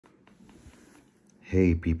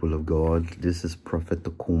Hey, people of God, this is Prophet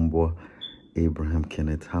Tokumbo Abraham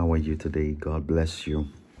Kenneth. How are you today? God bless you.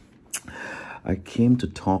 I came to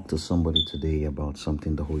talk to somebody today about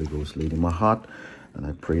something the Holy Ghost laid in my heart, and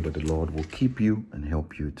I pray that the Lord will keep you and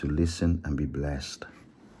help you to listen and be blessed.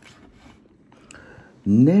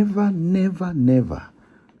 Never, never, never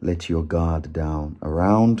let your guard down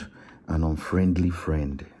around an unfriendly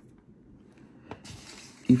friend.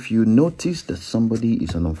 If you notice that somebody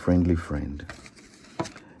is an unfriendly friend,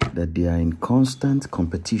 that they are in constant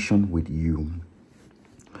competition with you,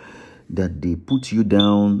 that they put you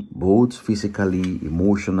down both physically,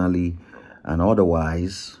 emotionally, and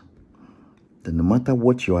otherwise, that no matter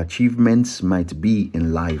what your achievements might be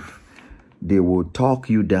in life, they will talk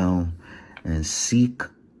you down and seek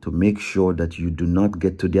to make sure that you do not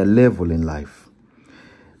get to their level in life.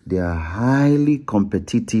 They are highly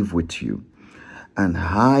competitive with you and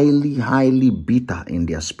highly bitter in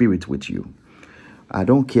their spirit with you. I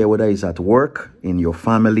don't care whether it's at work, in your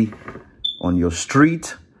family, on your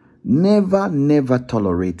street. Never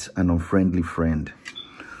tolerate an unfriendly friend.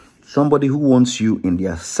 Somebody who wants you in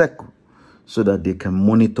their circle so that they can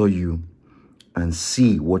monitor you and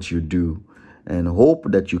see what you do and hope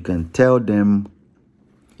that you can tell them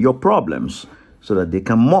your problems so that they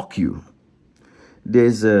can mock you.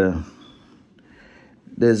 There's a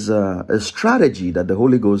strategy that the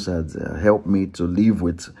Holy Ghost has helped me to live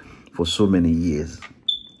with for so many years.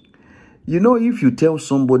 You know, if you tell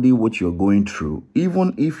somebody what you're going through,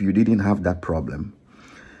 even if you didn't have that problem,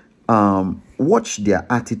 watch their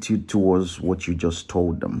attitude towards what you just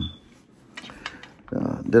told them.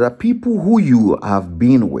 There are people who you have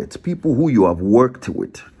been with, people who you have worked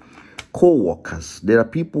with, co-workers. There are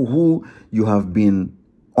people who you have been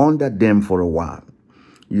under them for a while.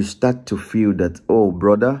 You start to feel that, oh,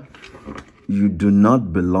 brother, you do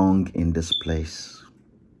not belong in this place.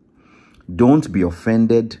 Don't be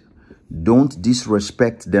offended. Don't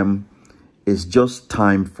disrespect them. It's just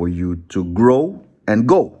time for you to grow and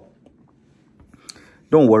go.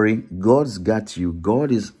 Don't worry. God's got you.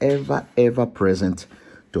 God is ever present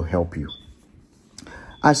to help you.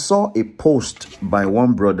 I saw a post by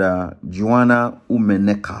one brother, Joanna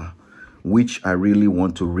Umeneka, which I really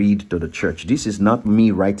want to read to the church. This is not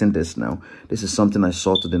me writing this now. This is something I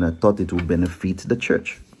saw today and I thought it would benefit the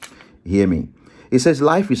church. Hear me. It says,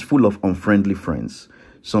 life is full of unfriendly friends.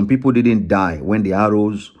 Some people didn't die when the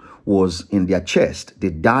arrows was in their chest. They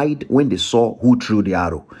died when they saw who threw the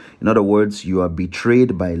arrow. In other words, you are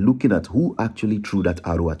betrayed by looking at who actually threw that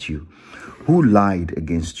arrow at you, who lied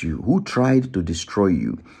against you, who tried to destroy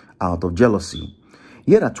you out of jealousy.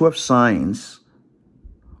 Here are 12 signs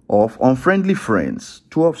of unfriendly friends.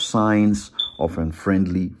 12 signs of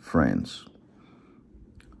unfriendly friends.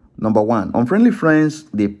 Number 1, unfriendly friends,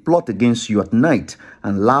 they plot against you at night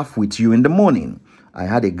and laugh with you in the morning. I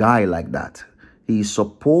had a guy like that. He is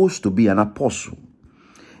supposed to be an apostle.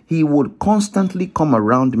 He would constantly come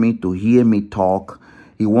around me to hear me talk.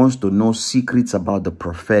 He wants to know secrets about the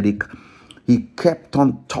prophetic. He kept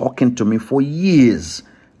on talking to me for years.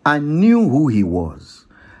 I knew who he was.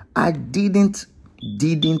 I didn't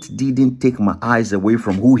take my eyes away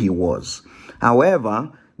from who he was.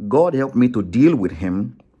 However, God helped me to deal with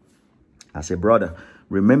him. As a brother,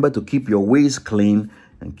 remember to keep your ways clean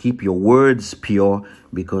and keep your words pure,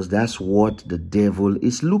 because that's what the devil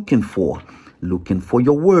is looking for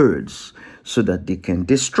your words so that they can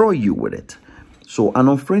destroy you with it. So an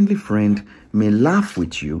unfriendly friend may laugh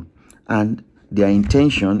with you and their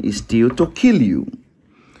intention is still to kill you.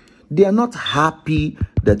 They are not happy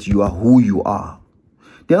that you are who you are.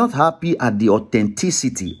 They're not happy at the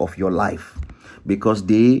authenticity of your life, because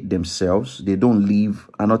they themselves, they don't live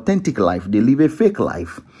an authentic life. They live a fake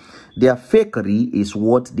life. Their fakery is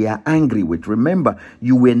what they are angry with. Remember,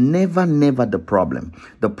 you were never the problem.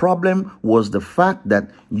 The problem was the fact that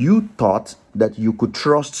you thought that you could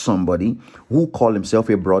trust somebody who called himself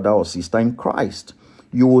a brother or sister in Christ.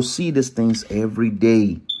 You will see these things every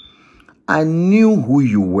day. I knew who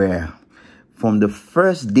you were. From the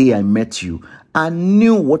first day I met you, I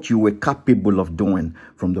knew what you were capable of doing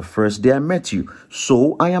from the first day I met you.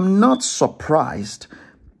 So I am not surprised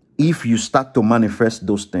if you start to manifest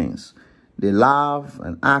those things. They laugh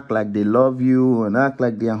and act like they love you and act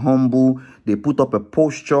like they are humble. They put up a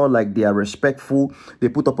posture like they are respectful. They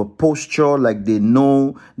put up a posture like they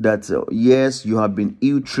know that, yes, you have been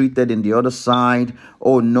ill-treated in the other side.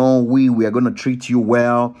 Oh, no, we are going to treat you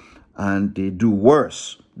well. And they do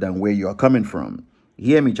worse than where you are coming from.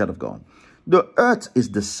 Hear me, child of God. The earth is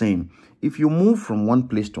the same. If you move from one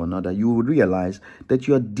place to another, you will realize that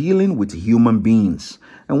you are dealing with human beings.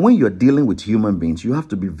 And when you're dealing with human beings, you have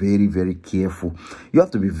to be very careful. You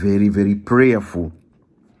have to be very prayerful.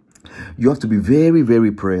 You have to be very,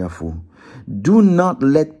 very prayerful. Do not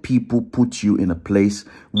let people put you in a place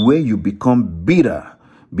where you become bitter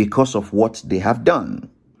because of what they have done.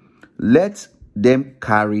 Let them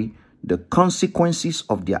carry the consequences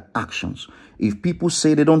of their actions. If people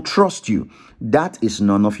say they don't trust you, that is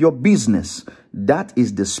none of your business. That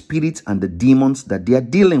is the spirit and the demons that they are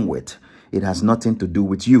dealing with. It has nothing to do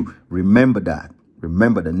with you. Remember that.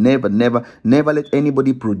 Remember that. Never let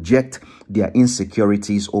anybody project their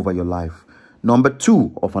insecurities over your life. Number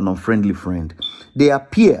 2 of an unfriendly friend. They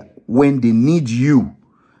appear when they need you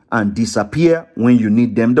and disappear when you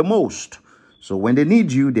need them the most. So when they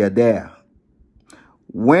need you, they're there.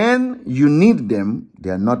 When you need them, they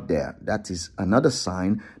are not there. That is another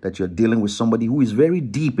sign that you're dealing with somebody who is very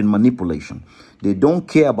deep in manipulation. They don't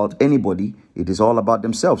care about anybody. It is all about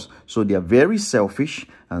themselves. So they are very selfish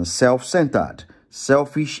and self-centered.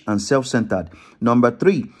 Selfish and self-centered. Number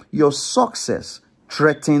 3, your success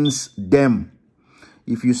threatens them.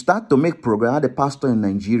 If you start to make progress, I had a pastor in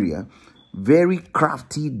Nigeria, very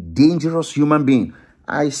crafty, dangerous human being.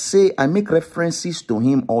 I make references to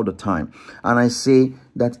him all the time. And I say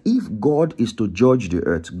that if God is to judge the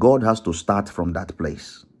earth, God has to start from that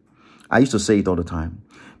place. I used to say it all the time.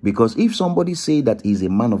 Because if somebody say that he's a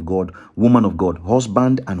man of God, woman of God,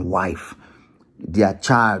 husband and wife, their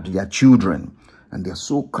child, their children, and they're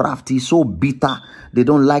so crafty, so bitter. They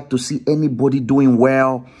don't like to see anybody doing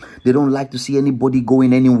well. They don't like to see anybody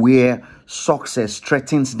going anywhere. Success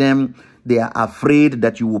threatens them. They are afraid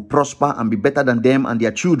that you will prosper and be better than them and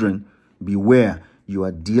their children. Beware, you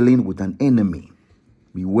are dealing with an enemy.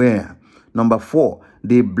 Beware. Number 4,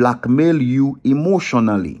 they blackmail you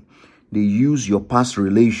emotionally. They use your past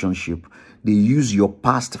relationship. They use your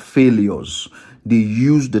past failures. They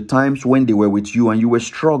use the times when they were with you and you were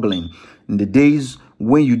struggling. In the days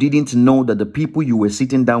when you didn't know that the people you were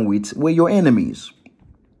sitting down with were your enemies.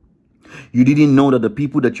 You didn't know that the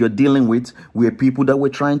people that you're dealing with were people that were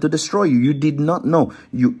trying to destroy you. You did not know.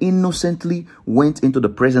 You innocently went into the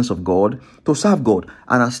presence of God to serve God.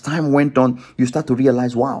 And as time went on, you start to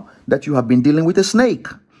realize, wow, that you have been dealing with a snake.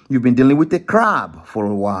 You've been dealing with a crab for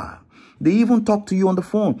a while. They even talk to you on the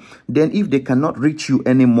phone. Then if they cannot reach you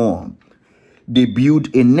anymore, they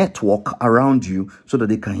build a network around you so that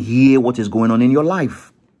they can hear what is going on in your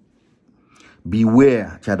life.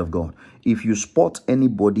 Beware, child of God. If you spot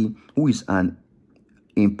anybody who is an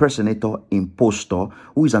impersonator, impostor,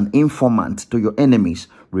 who is an informant to your enemies,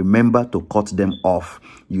 remember to cut them off.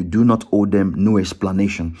 You do not owe them no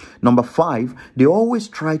explanation. Number 5, they always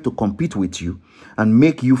try to compete with you and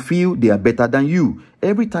make you feel they are better than you.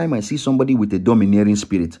 Every time I see somebody with a domineering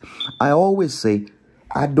spirit, I always say,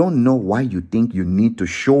 I don't know why you think you need to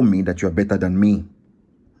show me that you're better than me.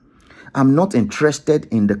 I'm not interested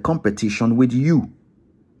in the competition with you.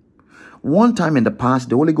 One time in the past,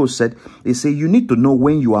 the Holy Ghost said, they say you need to know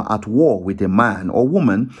when you are at war with a man or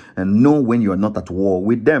woman and know when you are not at war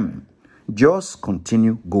with them. Just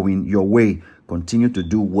continue going your way. Continue to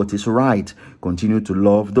do what is right. Continue to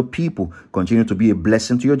love the people. Continue to be a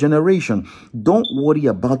blessing to your generation. Don't worry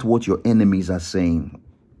about what your enemies are saying.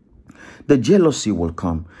 The jealousy will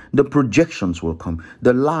come. The projections will come.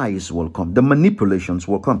 The lies will come. The manipulations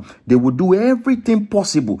will come. They will do everything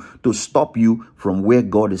possible to stop you from where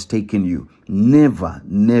God is taking you. Never,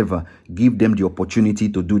 never give them the opportunity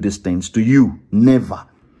to do these things to you. Never.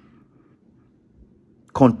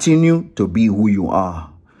 Continue to be who you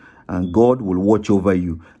are. And God will watch over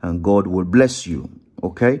you. And God will bless you.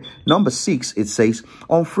 Okay. Number 6, it says,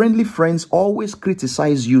 unfriendly friends always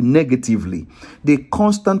criticize you negatively. They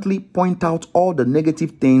constantly point out all the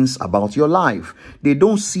negative things about your life. They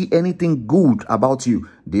don't see anything good about you.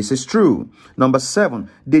 This is true. Number 7,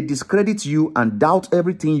 they discredit you and doubt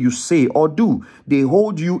everything you say or do. They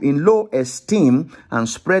hold you in low esteem and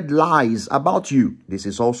spread lies about you. This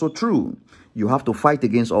is also true. You have to fight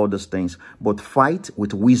against all these things, but fight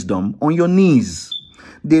with wisdom on your knees.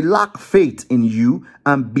 They lack faith in you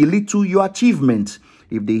and belittle your achievement.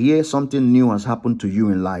 If they hear something new has happened to you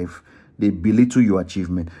in life, they belittle your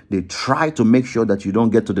achievement. They try to make sure that you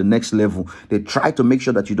don't get to the next level. They try to make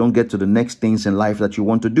sure that you don't get to the next things in life that you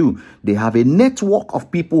want to do. They have a network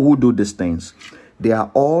of people who do these things. They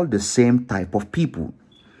are all the same type of people.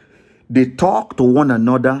 They talk to one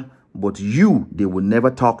another, but they will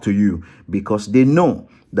never talk to you because they know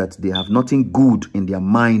that they have nothing good in their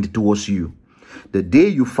mind towards you. The day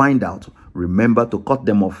you find out, remember to cut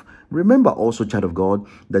them off. Remember also, child of God,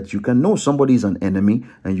 that you can know somebody is an enemy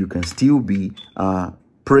and you can still be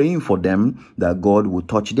praying for them that God will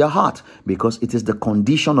touch their heart, because it is the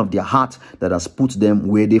condition of their heart that has put them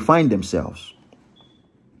where they find themselves.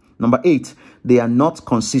 Number 8, they are not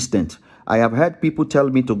consistent I have heard people tell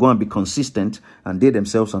me to go and be consistent, and they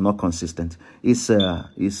themselves are not consistent. It's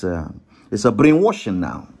a brainwashing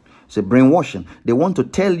now. It's a brainwashing. They want to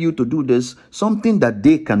tell you to do this, something that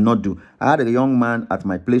they cannot do. I had a young man at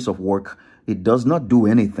my place of work. He does not do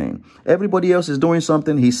anything. Everybody else is doing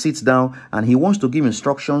something. He sits down and he wants to give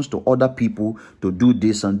instructions to other people to do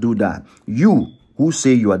this and do that. You who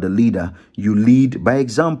say you are the leader, you lead by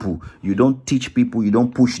example. You don't teach people. You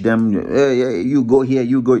don't push them. Hey, you go here,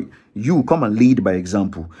 you go. You come and lead by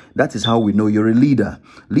example. That is how we know you're a leader.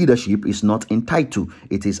 Leadership is not in title.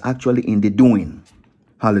 It is actually in the doing.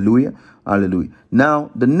 Hallelujah. Hallelujah.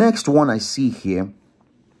 Now, the next one I see here,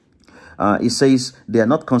 it says they are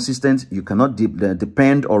not consistent. You cannot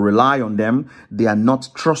depend or rely on them. They are not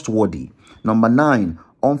trustworthy. Number 9,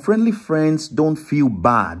 unfriendly friends don't feel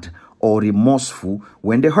bad or remorseful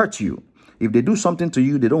when they hurt you. If they do something to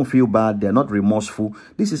you, they don't feel bad. They're not remorseful.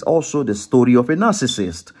 This is also the story of a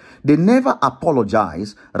narcissist. They never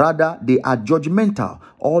apologize. Rather, they are judgmental,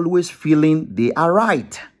 always feeling they are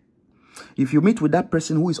right. If you meet with that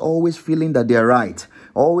person who is always feeling that they are right,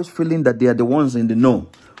 always feeling that they are the ones in the know,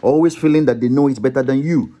 always feeling that they know it's better than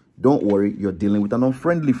you, don't worry, you're dealing with an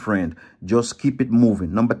unfriendly friend. Just keep it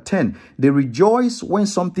moving. Number 10, they rejoice when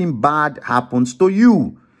something bad happens to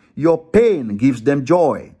you. Your pain gives them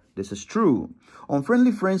joy. This is true.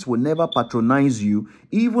 Unfriendly friends will never patronize you,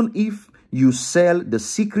 even if you sell the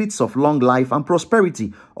secrets of long life and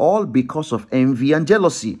prosperity, all because of envy and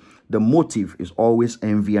jealousy. The motive is always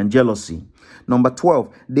envy and jealousy. Number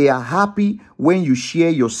 12, they are happy when you share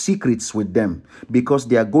your secrets with them because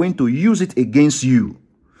they are going to use it against you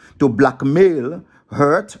to blackmail,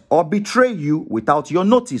 hurt, or betray you without your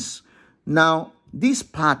notice. Now, this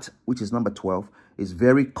part, which is number 12, is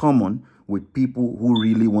very common with people who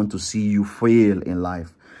really want to see you fail in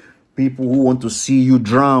life. People who want to see you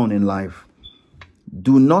drown in life.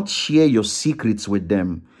 Do not share your secrets with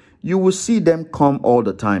them. You will see them come all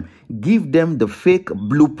the time. Give them the fake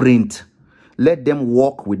blueprint. Let them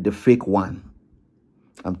walk with the fake one.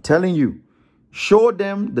 I'm telling you, show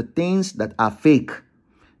them the things that are fake.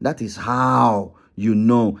 That is how you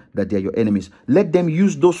know that they're your enemies. Let them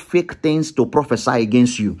use those fake things to prophesy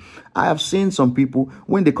against you. I have seen some people,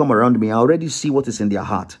 when they come around me, I already see what is in their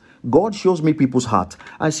heart. God shows me people's heart.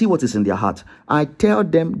 I see what is in their heart. I tell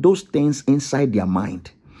them those things inside their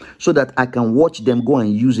mind, so that I can watch them go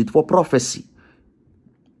and use it for prophecy.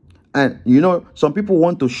 And, you know, some people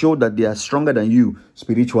want to show that they are stronger than you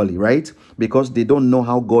spiritually, right? Because they don't know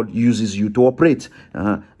how God uses you to operate.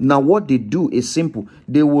 Now, what they do is simple.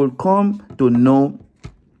 They will come to know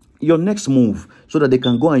your next move so that they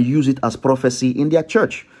can go and use it as prophecy in their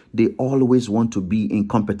church. They always want to be in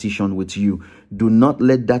competition with you. Do not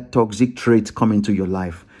let that toxic trait come into your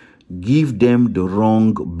life. Give them the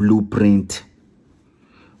wrong blueprint.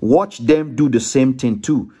 Watch them do the same thing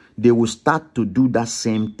too. They will start to do that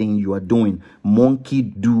same thing you are doing. Monkey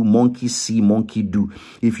do, monkey see, monkey do.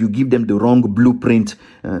 If you give them the wrong blueprint,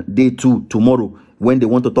 they too, tomorrow, when they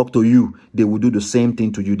want to talk to you, they will do the same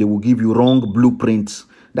thing to you. They will give you wrong blueprints.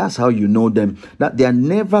 That's how you know them. That they are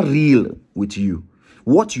never real with you.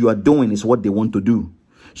 What you are doing is what they want to do.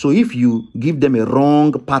 So if you give them a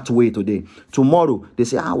wrong pathway today, tomorrow they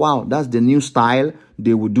say, wow, that's the new style.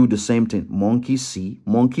 They will do the same thing. Monkey see,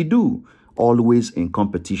 monkey do. Always in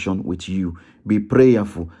competition with you. Be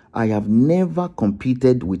prayerful. I have never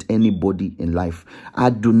competed with anybody in life. I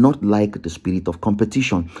do not like the spirit of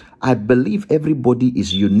competition. I believe everybody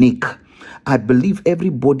is unique. I believe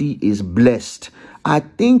everybody is blessed. I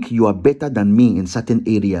think you are better than me in certain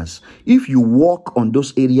areas. If you walk on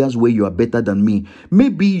those areas where you are better than me,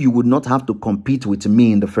 maybe you would not have to compete with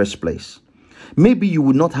me in the first place. Maybe you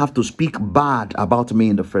would not have to speak bad about me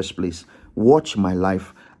in the first place. Watch my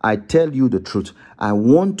life. I tell you the truth. I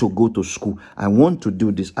want to go to school. I want to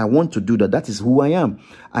do this. I want to do that. That is who I am.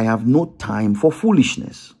 I have no time for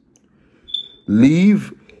foolishness.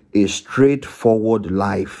 Live a straightforward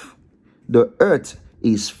life. The earth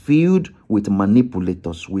is filled with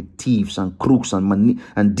manipulators, with thieves and crooks and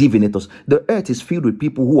divinators. The earth is filled with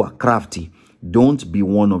people who are crafty. Don't be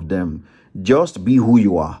one of them. Just be who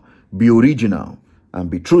you are. Be original and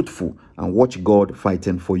be truthful and watch God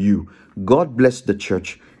fighting for you. God bless the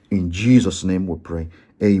church. In Jesus' name we pray.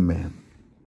 Amen.